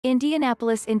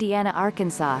Indianapolis, Indiana,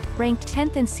 Arkansas, ranked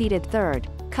 10th and seeded 3rd,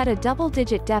 cut a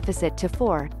double-digit deficit to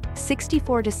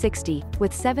 64-60,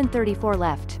 with 7:34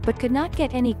 left, but could not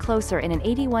get any closer in an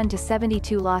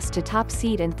 81-72 loss to top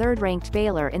seed and 3rd-ranked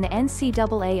Baylor in the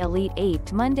NCAA Elite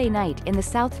 8 Monday night in the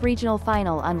South Regional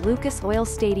Final on Lucas Oil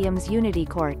Stadium's Unity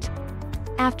Court.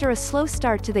 After a slow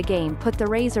start to the game put the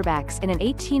Razorbacks in an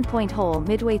 18-point hole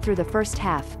midway through the first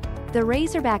half, the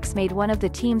Razorbacks made one of the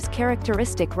team's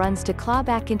characteristic runs to claw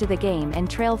back into the game and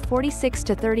trail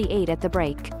 46-38 at the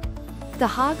break. The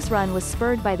Hogs' run was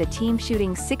spurred by the team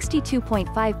shooting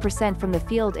 62.5% from the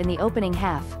field in the opening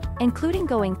half, including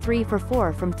going 3 for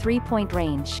 4 from three-point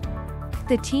range.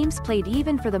 The teams played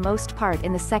even for the most part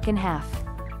in the second half.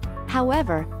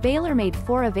 However, Baylor made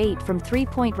 4 of 8 from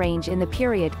three-point range in the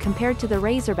period compared to the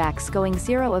Razorbacks going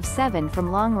 0 of 7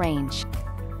 from long range.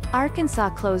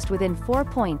 Arkansas closed within 4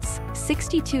 points,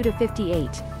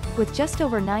 62-58, with just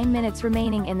over 9 minutes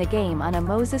remaining in the game on a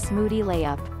Moses Moody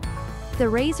layup. The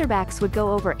Razorbacks would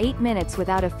go over 8 minutes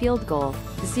without a field goal,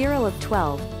 0 of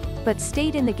 12, but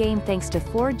stayed in the game thanks to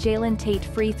 4 Jalen Tate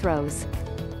free throws.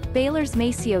 Baylor's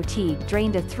MaCio Teague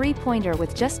drained a three-pointer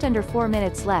with just under 4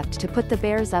 minutes left to put the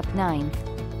Bears up 9.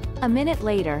 A minute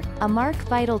later, a Mark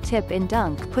Vital tip-in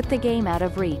dunk put the game out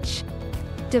of reach.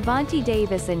 Davonte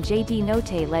Davis and JD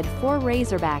Notae led 4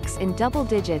 Razorbacks in double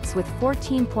digits with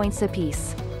 14 points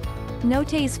apiece.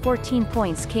 Notae's 14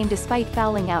 points came despite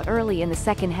fouling out early in the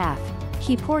second half.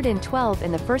 He poured in 12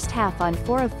 in the first half on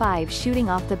 4 of 5 shooting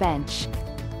off the bench.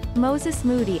 Moses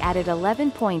Moody added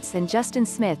 11 points and Justin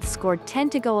Smith scored 10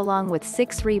 to go along with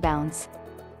 6 rebounds.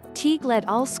 Teague led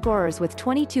all scorers with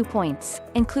 22 points,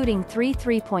 including 3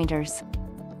 three-pointers.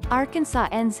 Arkansas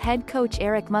ends head coach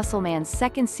Eric Musselman's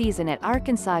second season at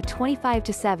Arkansas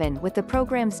 25-7 with the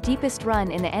program's deepest run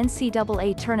in the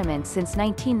NCAA Tournament since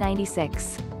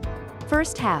 1996.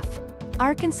 First half.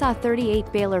 Arkansas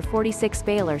 38 Baylor 46.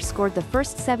 Baylor scored the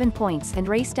first 7 points and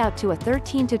raced out to a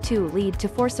 13-2 lead to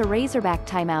force a Razorback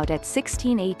timeout at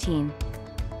 16:18.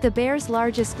 The Bears'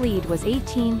 largest lead was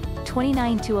 18,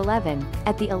 29-11,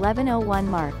 at the 11:01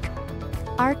 mark.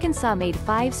 Arkansas made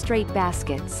 5 straight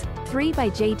baskets, 3 by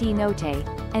JD Notae,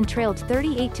 and trailed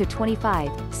 38-25,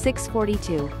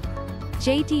 6:42.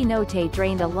 JD Notae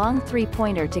drained a long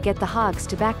three-pointer to get the Hogs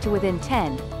to back to within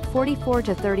 10,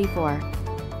 44-34.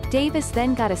 Davis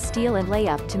then got a steal and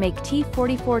layup to make T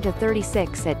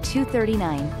 44-36 at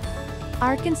 2:39.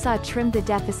 Arkansas trimmed the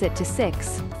deficit to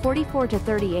 6,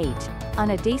 44-38,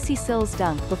 on a Desi Sills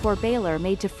dunk before Baylor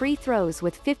made 2 free throws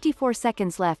with 54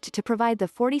 seconds left to provide the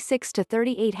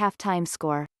 46-38 halftime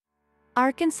score.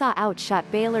 Arkansas outshot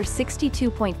Baylor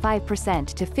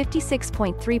 62.5% to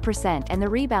 56.3% and the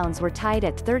rebounds were tied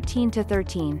at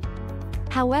 13-13.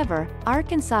 However,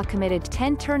 Arkansas committed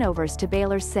 10 turnovers to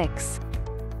Baylor's 6.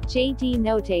 JD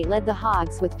Notae led the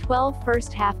Hogs with 12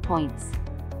 first-half points.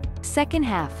 Second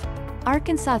half.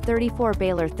 Arkansas 34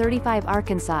 Baylor 35.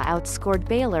 Arkansas outscored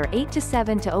Baylor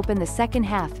 8-7 to open the second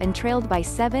half and trailed by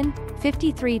 7,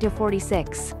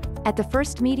 53-46. At the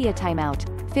first media timeout,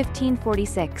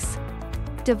 15:46.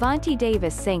 Davonte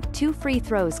Davis sank 2 free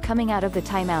throws coming out of the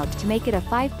timeout to make it a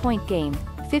 5-point game,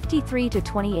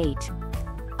 53-28.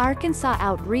 Arkansas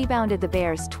out-rebounded the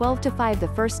Bears 12-5 the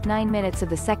first 9 minutes of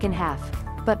the second half,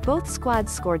 but both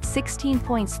squads scored 16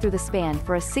 points through the span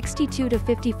for a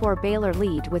 62-54 Baylor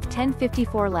lead with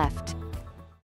 10:54 left.